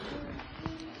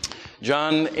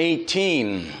John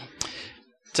 18.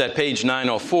 It's at page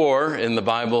 904 in the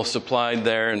Bible supplied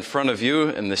there in front of you,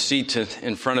 in the seat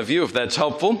in front of you, if that's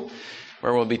helpful,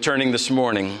 where we'll be turning this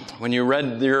morning. When you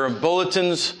read your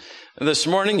bulletins this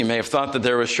morning, you may have thought that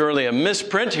there was surely a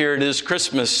misprint. Here it is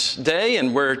Christmas Day,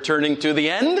 and we're turning to the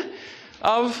end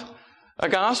of a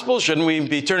gospel. Shouldn't we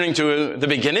be turning to the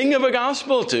beginning of a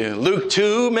gospel, to Luke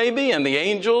 2 maybe, and the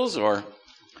angels, or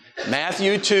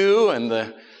Matthew 2 and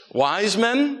the wise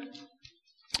men?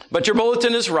 But your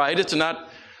bulletin is right. It's not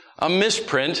a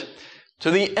misprint.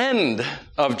 To the end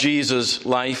of Jesus'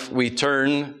 life, we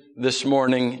turn this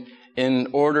morning in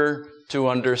order to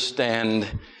understand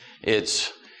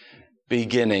its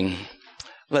beginning.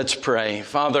 Let's pray.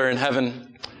 Father in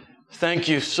heaven, thank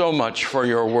you so much for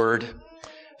your word.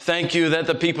 Thank you that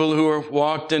the people who have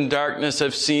walked in darkness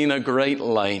have seen a great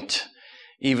light,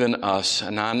 even us.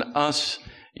 And on us,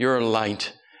 your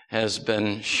light has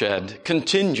been shed.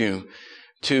 Continue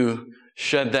to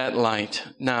shed that light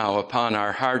now upon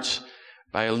our hearts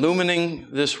by illumining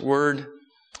this word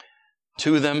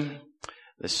to them,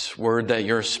 this word that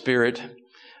your Spirit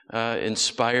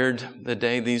inspired the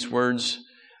day these words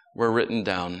were written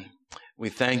down. We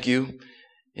thank you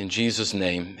in Jesus'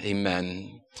 name.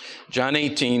 Amen. John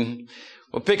 18,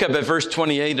 we'll pick up at verse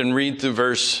 28 and read through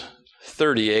verse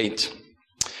 38.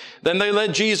 Then they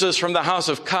led Jesus from the house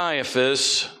of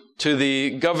Caiaphas to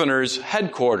the governor's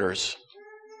headquarters.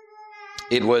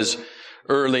 It was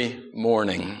early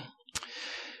morning.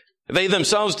 They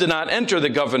themselves did not enter the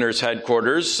governor's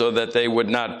headquarters so that they would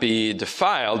not be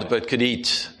defiled, but could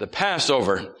eat the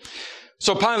Passover.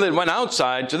 So Pilate went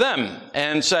outside to them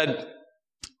and said,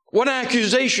 "What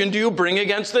accusation do you bring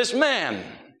against this man?"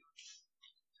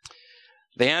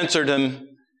 They answered him,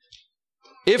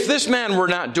 "If this man were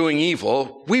not doing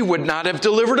evil, we would not have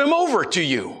delivered him over to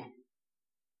you."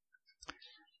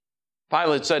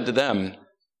 Pilate said to them,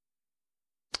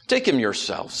 "Take him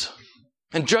yourselves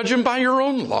and judge him by your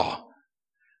own law."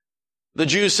 The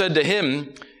Jews said to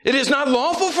him, "It is not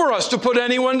lawful for us to put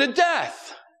anyone to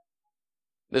death."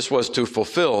 This was to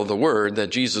fulfill the word that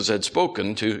Jesus had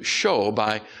spoken to show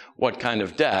by what kind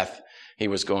of death he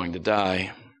was going to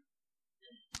die.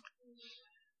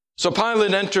 So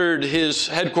Pilate entered his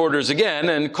headquarters again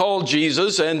and called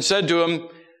Jesus and said to him,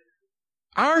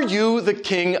 "Are you the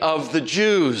king of the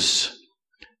Jews?"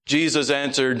 Jesus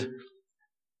answered,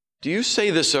 "Do you say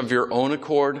this of your own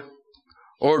accord,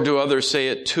 or do others say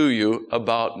it to you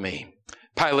about me?"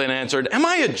 Pilate answered, "Am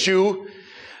I a Jew?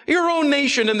 Your own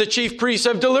nation and the chief priests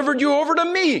have delivered you over to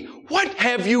me. What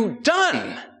have you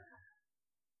done?"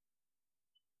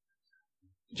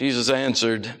 Jesus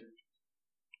answered,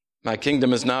 "My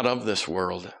kingdom is not of this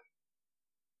world.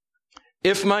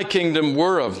 If my kingdom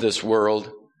were of this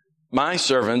world, my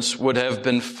servants would have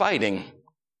been fighting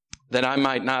that I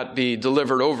might not be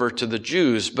delivered over to the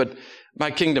Jews, but my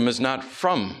kingdom is not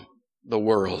from the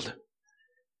world."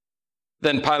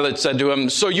 Then Pilate said to him,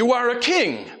 "So you are a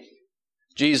king?"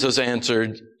 Jesus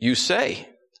answered, "You say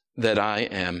that I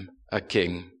am a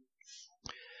king.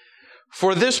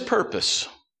 For this purpose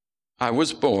I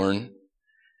was born,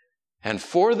 and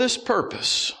for this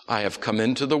purpose I have come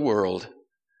into the world,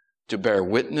 to bear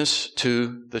witness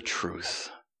to the truth.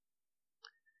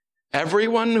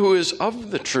 Everyone who is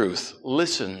of the truth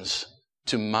listens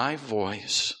to my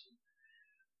voice."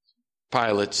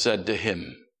 Pilate said to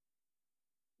him,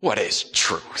 "What is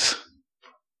truth?"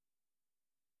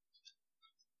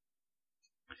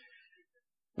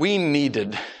 We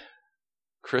needed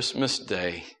Christmas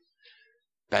Day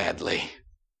badly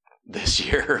this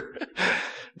year,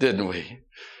 didn't we?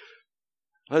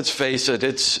 Let's face it,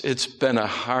 it's been a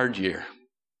hard year.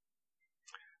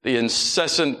 The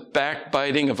incessant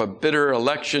backbiting of a bitter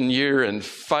election year and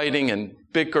fighting and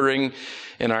bickering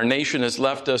in our nation has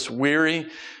left us weary.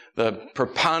 The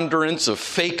preponderance of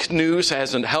fake news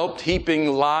hasn't helped,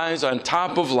 heaping lies on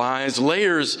top of lies,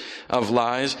 layers of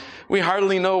lies. We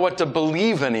hardly know what to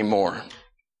believe anymore.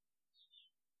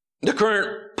 The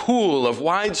current pool of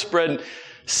widespread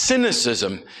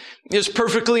cynicism is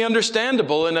perfectly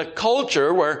understandable in a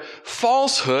culture where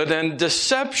falsehood and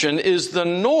deception is the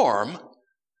norm,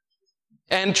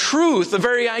 and truth, the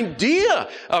very idea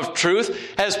of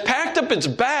truth, has packed up its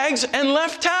bags and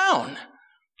left town.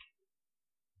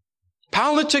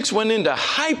 Politics went into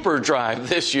hyperdrive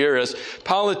this year as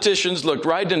politicians looked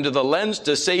right into the lens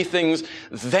to say things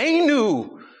they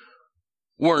knew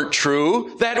weren't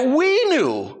true, that we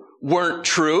knew weren't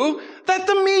true, that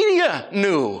the media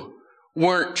knew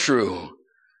weren't true.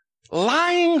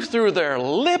 Lying through their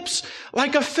lips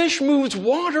like a fish moves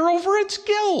water over its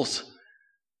gills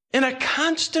in a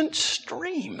constant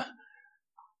stream.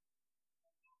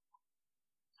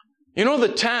 You know the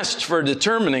test for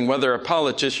determining whether a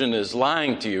politician is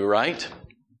lying to you, right?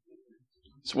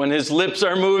 It's when his lips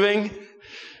are moving.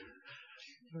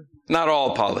 Not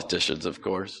all politicians, of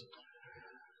course.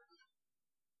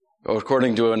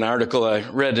 According to an article I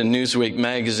read in Newsweek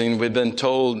magazine, we've been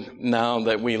told now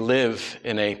that we live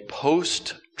in a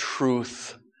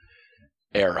post-truth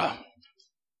era.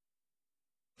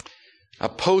 A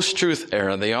post-truth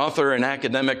era. The author and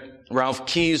academic Ralph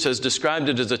Keyes has described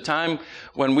it as a time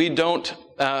when we do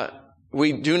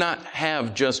not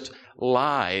have just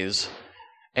lies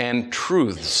and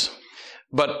truths,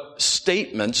 but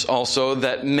statements also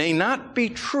that may not be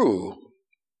true,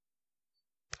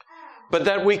 but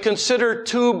that we consider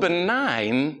too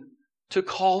benign to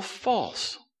call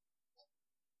false.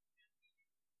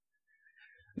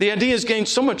 The idea has gained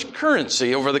so much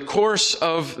currency over the course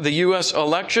of the U.S.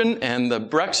 election and the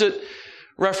Brexit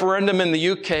referendum in the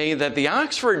UK that the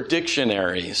Oxford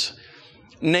dictionaries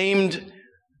named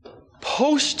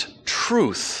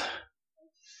post-truth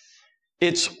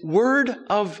its word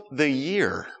of the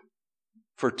year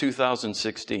for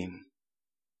 2016.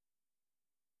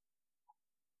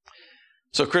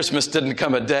 So Christmas didn't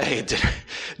come a day, it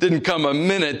didn't come a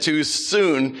minute too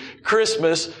soon.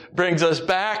 Christmas brings us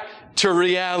back to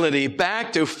reality,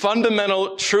 back to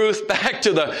fundamental truth, back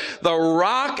to the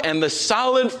rock and the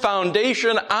solid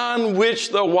foundation on which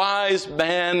the wise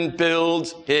man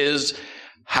builds his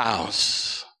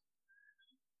house.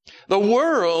 The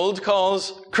world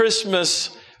calls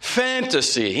Christmas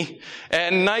fantasy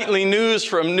and nightly news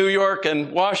from New York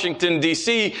and Washington,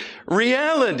 D.C.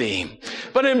 reality.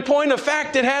 But in point of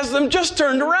fact, it has them just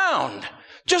turned around.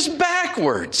 Just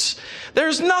backwards.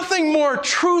 There's nothing more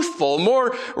truthful,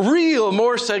 more real,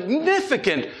 more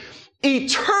significant,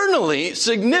 eternally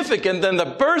significant than the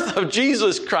birth of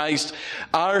Jesus Christ,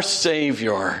 our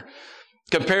Savior.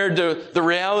 Compared to the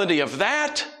reality of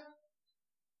that,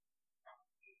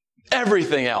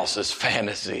 everything else is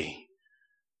fantasy.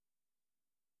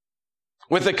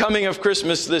 With the coming of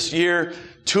Christmas this year,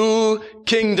 two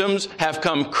kingdoms have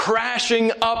come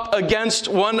crashing up against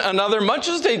one another, much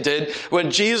as they did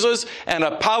when Jesus and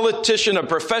a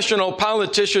professional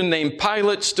politician named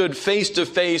Pilate stood face to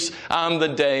face on the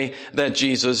day that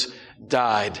Jesus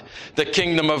died. The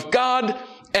kingdom of God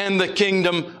and the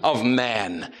kingdom of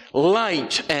man.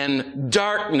 Light and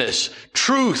darkness,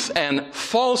 truth and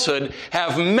falsehood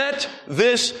have met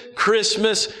this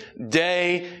Christmas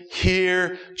day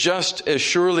here just as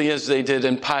surely as they did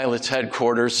in Pilate's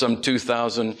headquarters some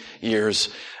 2,000 years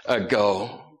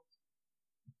ago.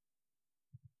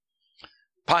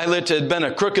 Pilate had been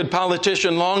a crooked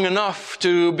politician long enough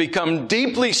to become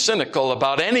deeply cynical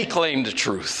about any claim to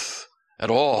truth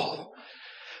at all.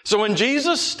 So when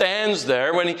Jesus stands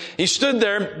there, when he stood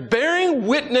there bearing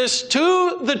witness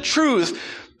to the truth,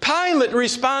 Pilate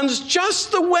responds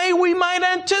just the way we might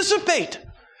anticipate.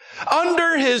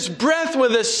 Under his breath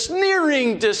with a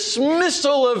sneering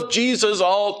dismissal of Jesus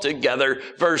altogether.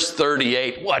 Verse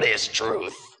 38, what is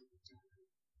truth?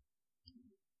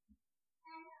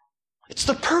 It's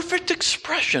the perfect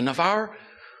expression of our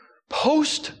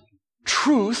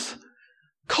post-truth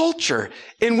culture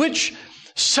in which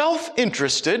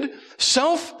self-interested,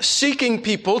 self-seeking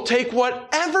people take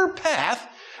whatever path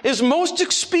is most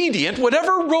expedient,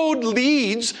 whatever road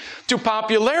leads to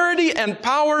popularity and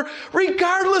power,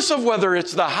 regardless of whether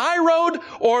it's the high road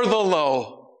or the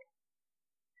low.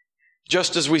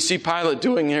 Just as we see Pilate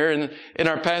doing here in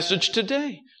our passage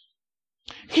today.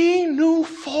 He knew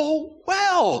full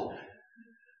well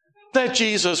that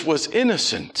Jesus was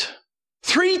innocent.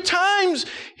 3 times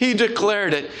he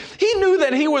declared it. He knew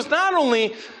that he was not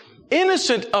only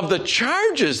innocent of the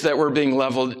charges that were being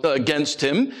leveled against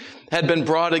him, had been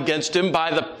brought against him by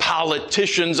the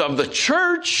politicians of the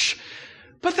church,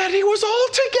 but that he was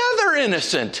altogether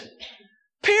innocent.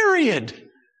 Period.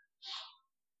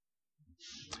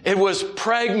 It was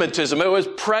pragmatism. It was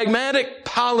pragmatic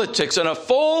politics and a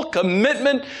full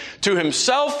commitment to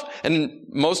himself and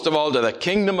most of all to the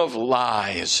kingdom of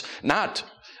lies, not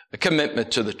a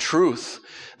commitment to the truth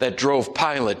that drove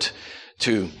Pilate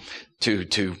to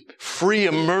free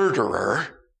a murderer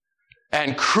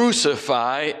and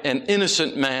crucify an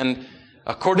innocent man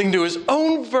according to his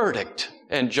own verdict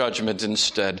and judgment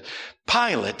instead.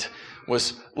 Pilate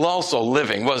was also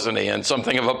living, wasn't he, in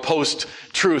something of a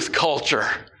post-truth culture.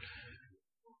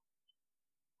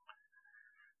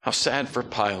 How sad for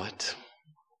Pilate.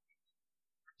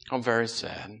 How very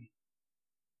sad.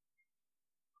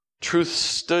 Truth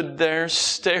stood there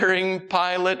staring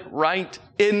Pilate right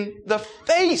in the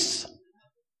face.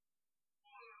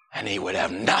 And he would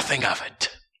have nothing of it.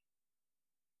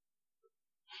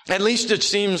 At least it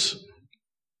seems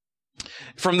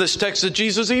from this text that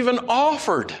Jesus even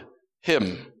offered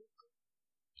him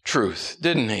truth,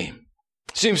 didn't he?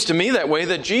 Seems to me that way,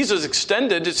 that Jesus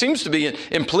extended, it seems to be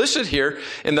implicit here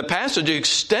in the passage,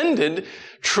 extended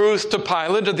truth to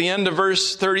Pilate at the end of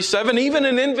verse 37, even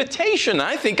an invitation.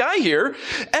 I think I hear,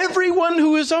 everyone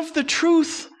who is of the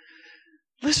truth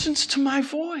listens to my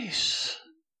voice,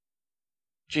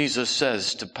 Jesus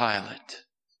says to Pilate.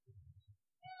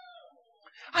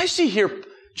 I see here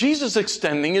Jesus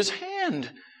extending his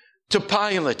hand to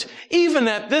Pilate, even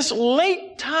at this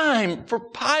late time for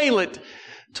Pilate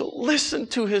to listen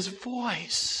to his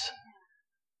voice,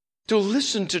 to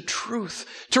listen to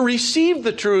truth, to receive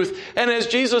the truth, and as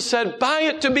Jesus said, by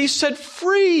it to be set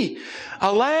free.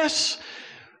 Alas,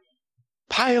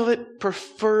 Pilate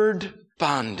preferred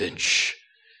bondage,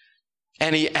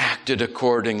 and he acted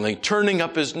accordingly, turning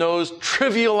up his nose,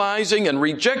 trivializing and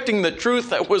rejecting the truth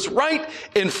that was right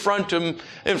in front of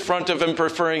him,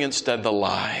 preferring instead the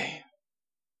lie.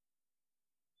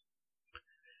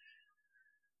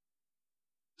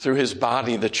 Through his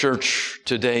body, the church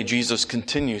today, Jesus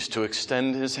continues to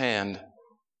extend his hand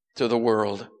to the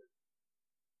world.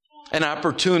 An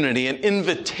opportunity, an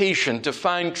invitation to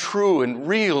find true and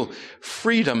real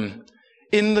freedom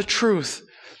in the truth.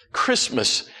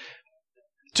 Christmas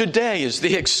today is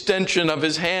the extension of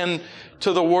his hand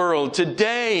to the world.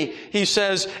 Today, he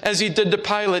says, as he did to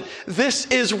Pilate, this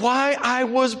is why I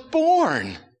was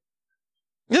born.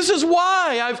 This is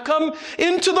why I've come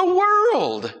into the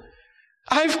world.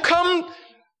 I've come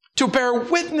to bear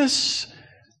witness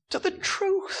to the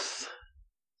truth.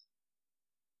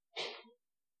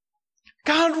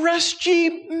 God rest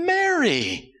ye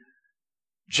merry,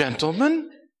 gentlemen.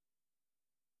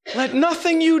 Let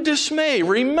nothing you dismay.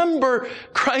 Remember,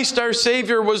 Christ our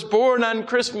Savior was born on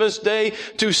Christmas Day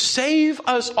to save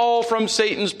us all from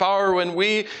Satan's power when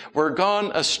we were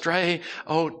gone astray.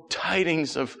 Oh,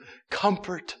 tidings of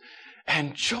comfort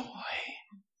and joy.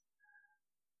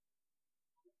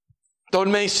 Though it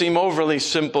may seem overly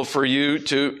simple for you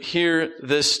to hear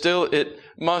this, still it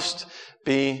must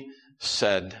be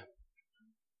said.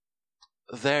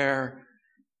 There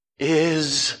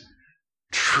is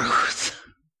truth.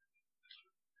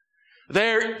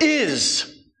 There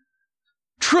is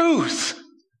truth.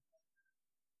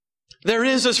 There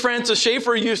is, as Francis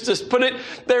Schaeffer used to put it,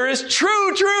 there is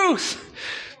true truth.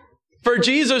 For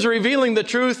Jesus revealing the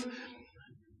truth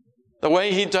the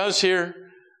way he does here,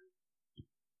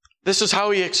 this is how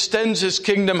he extends his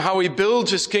kingdom, how he builds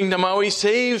his kingdom, how he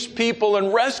saves people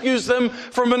and rescues them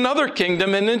from another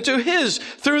kingdom and into his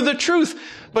through the truth.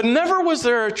 But never was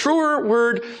there a truer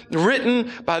word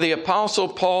written by the Apostle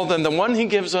Paul than the one he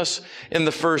gives us in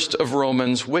the first of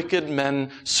Romans. Wicked men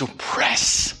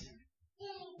suppress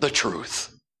the truth.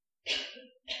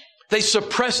 They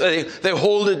suppress it. They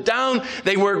hold it down.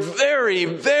 They work very,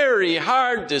 very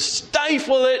hard to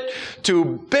stifle it, to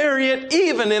bury it,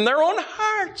 even in their own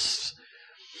hearts.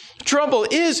 Trouble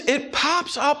is, it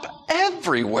pops up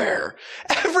everywhere.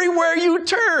 Everywhere you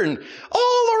turn.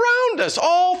 All around us.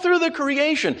 All through the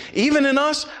creation. Even in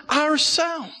us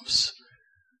ourselves.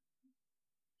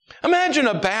 Imagine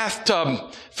a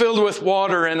bathtub filled with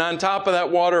water, and on top of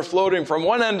that water floating from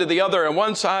one end to the other and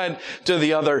one side to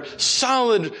the other,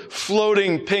 solid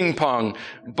floating ping pong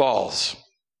balls.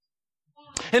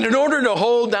 And in order to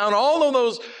hold down all of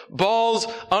those balls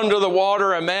under the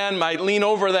water, a man might lean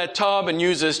over that tub and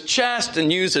use his chest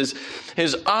and use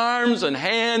his arms and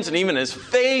hands and even his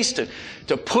face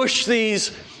to push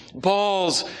these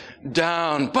balls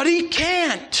down. But he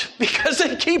can't, because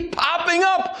they keep popping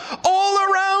up all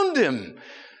around him.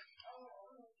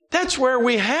 That's where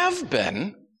we have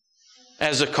been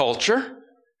as a culture,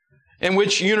 in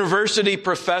which university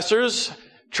professors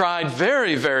tried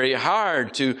very, very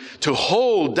hard to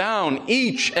hold down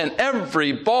each and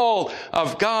every ball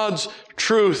of God's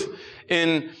truth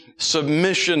in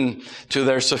submission to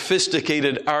their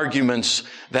sophisticated arguments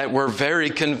that were very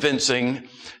convincing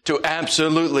to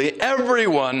absolutely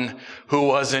everyone who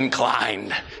was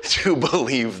inclined to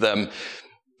believe them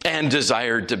and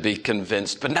desired to be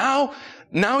convinced. But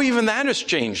now even that has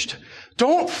changed.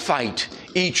 Don't fight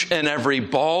each and every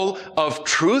ball of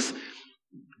truth.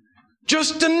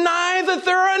 Just deny that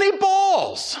there are any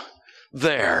balls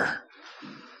there.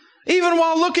 Even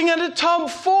while looking at a tub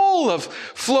full of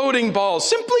floating balls,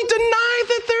 simply deny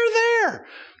that they're there,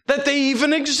 that they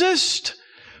even exist.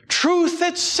 Truth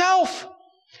itself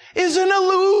is an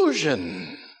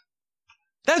illusion.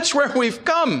 That's where we've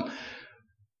come.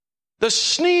 The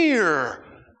sneer.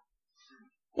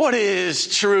 What is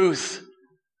truth?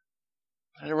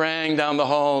 It rang down the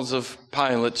halls of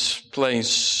Pilate's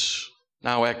place.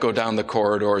 now echo down the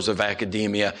corridors of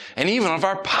academia and even of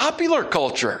our popular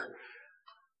culture.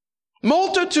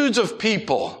 Multitudes of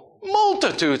people,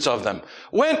 multitudes of them,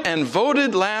 went and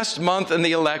voted last month in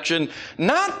the election,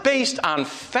 not based on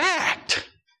fact,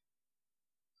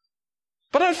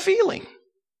 but on feeling.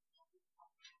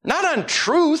 Not on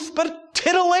truth, but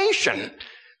titillation.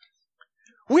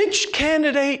 Which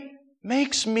candidate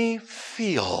makes me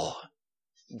feel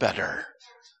better?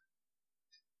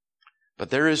 But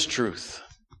there is truth.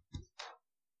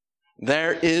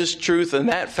 There is truth, and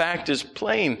that fact is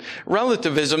plain.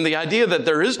 Relativism, the idea that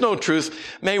there is no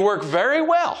truth, may work very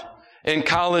well in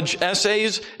college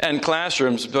essays and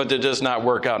classrooms, but it does not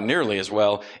work out nearly as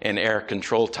well in air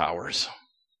control towers.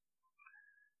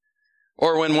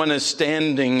 Or when one is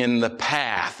standing in the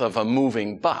path of a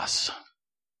moving bus.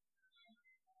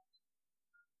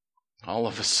 All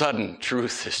of a sudden,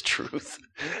 truth is truth.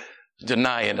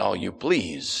 Deny it all you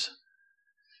please.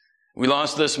 We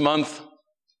lost this month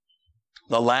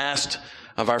the last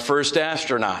of our first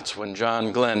astronauts when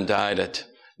John Glenn died at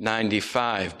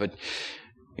 95. But,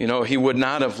 he would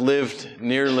not have lived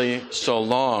nearly so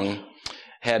long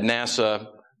had NASA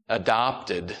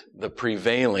adopted the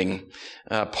prevailing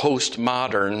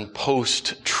postmodern,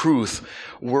 post-truth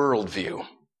worldview.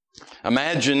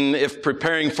 Imagine if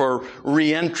preparing for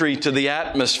re-entry to the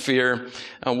atmosphere,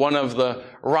 one of the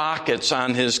rockets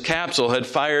on his capsule had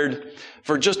fired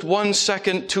for just 1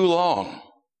 second too long.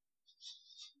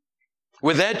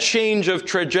 With that change of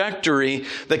trajectory,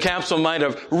 the capsule might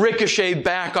have ricocheted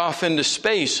back off into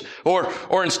space,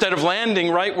 or instead of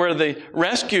landing right where the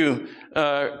rescue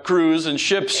crews and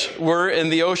ships were in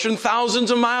the ocean, thousands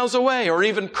of miles away, or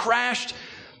even crashed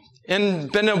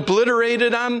and been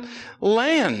obliterated on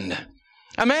land.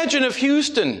 Imagine if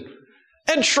Houston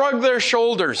had shrugged their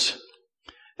shoulders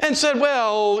and said,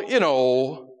 well,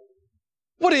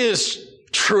 what is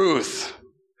truth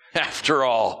after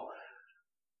all?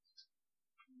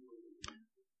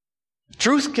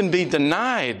 Truth can be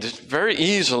denied very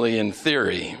easily in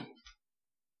theory,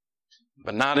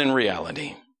 but not in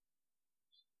reality.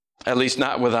 At least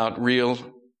not without real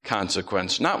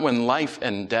consequence. Not when life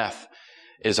and death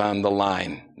is on the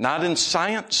line. Not in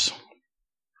science,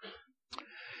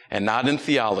 and not in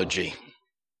theology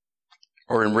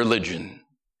or in religion.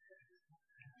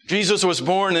 Jesus was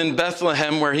born in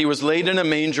Bethlehem, where he was laid in a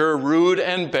manger, rude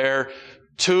and bare,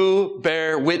 to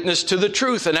bear witness to the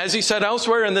truth. And as he said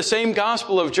elsewhere in the same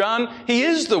Gospel of John, he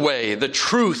is the way, the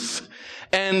truth,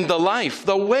 and the life,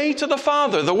 the way to the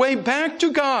Father, the way back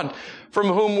to God, from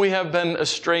whom we have been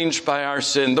estranged by our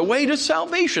sin, the way to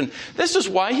salvation. This is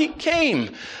why he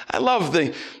came. I love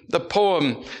the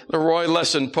poem, the Roy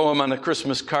Lesson poem on a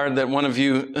Christmas card that one of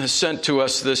you sent to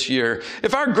us this year.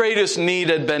 If our greatest need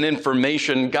had been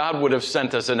information, God would have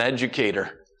sent us an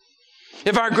educator.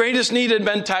 If our greatest need had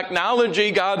been technology,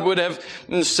 God would have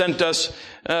sent us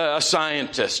a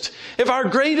scientist. If our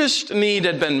greatest need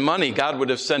had been money, God would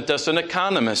have sent us an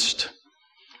economist.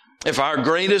 If our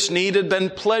greatest need had been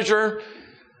pleasure,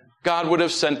 God would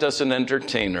have sent us an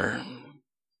entertainer.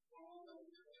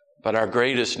 But our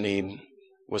greatest need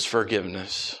was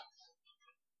forgiveness.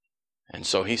 And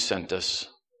so he sent us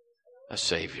a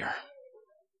Savior.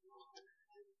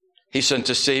 He sent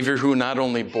a Savior who not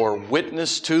only bore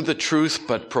witness to the truth,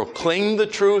 but proclaimed the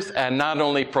truth, and not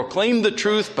only proclaimed the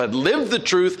truth, but lived the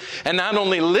truth, and not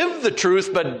only lived the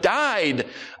truth, but died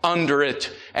under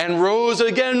it, and rose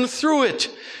again through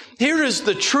it. Here is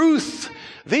the truth,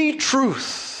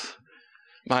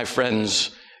 my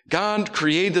friends. God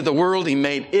created the world. He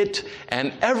made it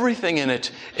and everything in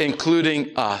it,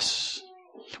 including us.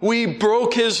 We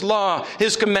broke his law,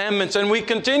 his commandments, and we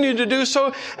continue to do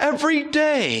so every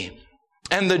day.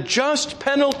 And the just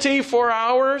penalty for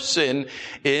our sin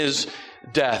is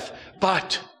death.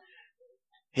 But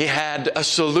he had a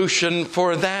solution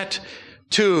for that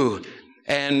too,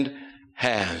 and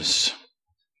has.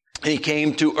 He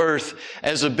came to earth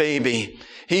as a baby.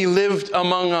 He lived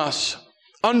among us,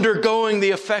 undergoing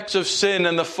the effects of sin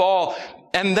and the fall,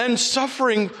 and then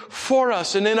suffering for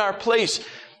us and in our place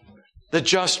the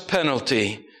just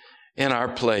penalty in our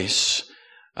place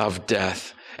of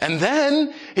death. And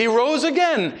then he rose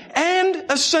again and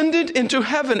ascended into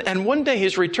heaven. And one day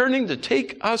he's returning to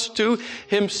take us to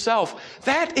himself.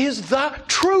 That is the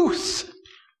truth.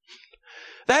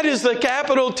 That is the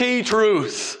capital T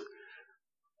truth.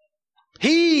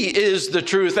 He is the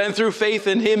truth, and through faith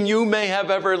in him you may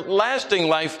have everlasting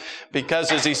life,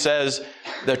 because, as he says,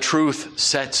 the truth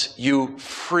sets you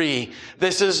free.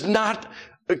 This is not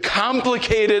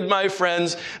complicated, my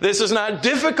friends. This is not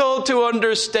difficult to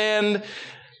understand.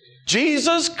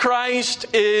 Jesus Christ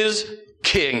is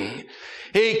King.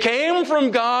 He came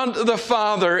from God the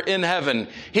Father in heaven.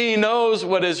 He knows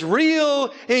what is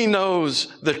real. He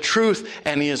knows the truth,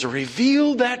 and He has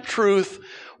revealed that truth,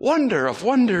 wonder of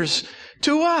wonders,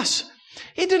 to us.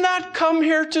 He did not come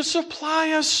here to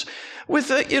supply us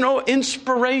with,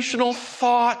 inspirational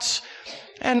thoughts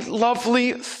and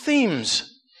lovely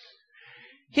themes.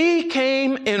 He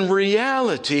came in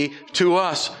reality to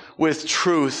us with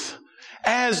truth,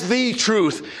 as the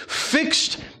truth,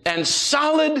 fixed and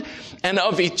solid and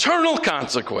of eternal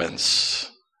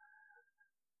consequence.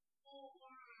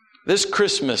 This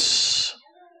Christmas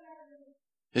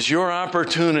is your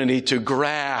opportunity to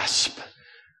grasp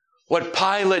what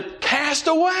Pilate cast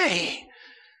away.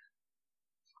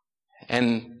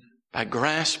 And by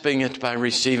grasping it, by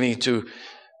receiving it,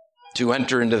 to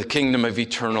enter into the kingdom of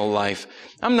eternal life.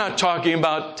 I'm not talking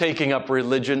about taking up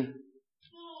religion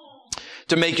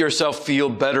to make yourself feel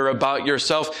better about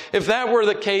yourself. If that were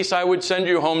the case, I would send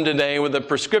you home today with a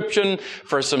prescription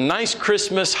for some nice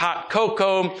Christmas hot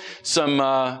cocoa, some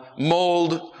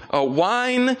mulled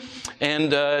wine,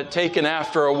 and taken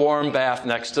after a warm bath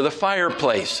next to the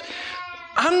fireplace.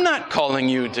 I'm not calling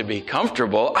you to be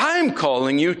comfortable. I'm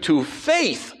calling you to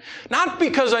faith. Not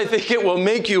because I think it will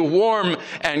make you warm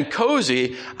and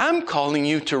cozy. I'm calling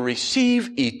you to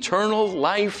receive eternal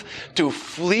life, to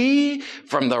flee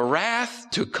from the wrath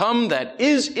to come that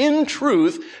is in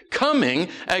truth coming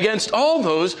against all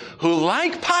those who,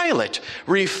 like Pilate,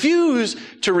 refuse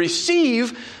to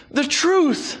receive the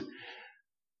truth,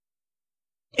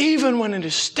 even when it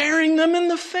is staring them in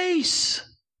the face.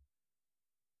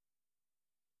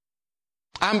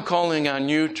 I'm calling on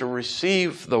you to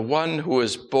receive the one who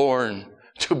is born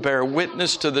to bear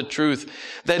witness to the truth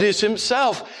that is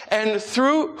Himself, and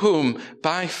through whom,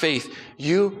 by faith,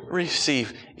 you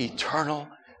receive eternal,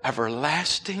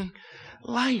 everlasting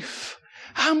life.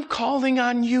 I'm calling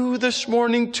on you this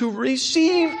morning to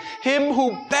receive Him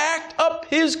who backed up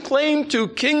His claim to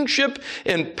kingship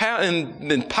in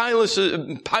Pilate's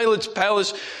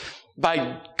palace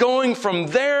by going from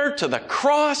there to the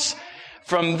cross,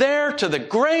 from there to the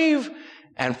grave,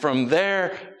 and from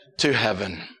there to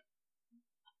heaven.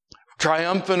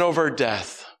 Triumphant over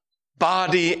death,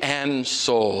 body and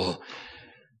soul.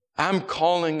 I'm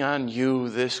calling on you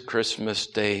this Christmas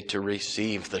day to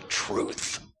receive the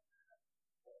truth.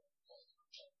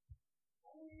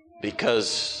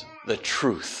 Because the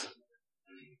truth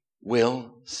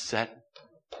will set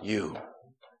you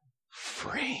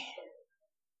free.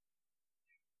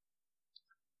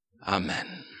 Amen.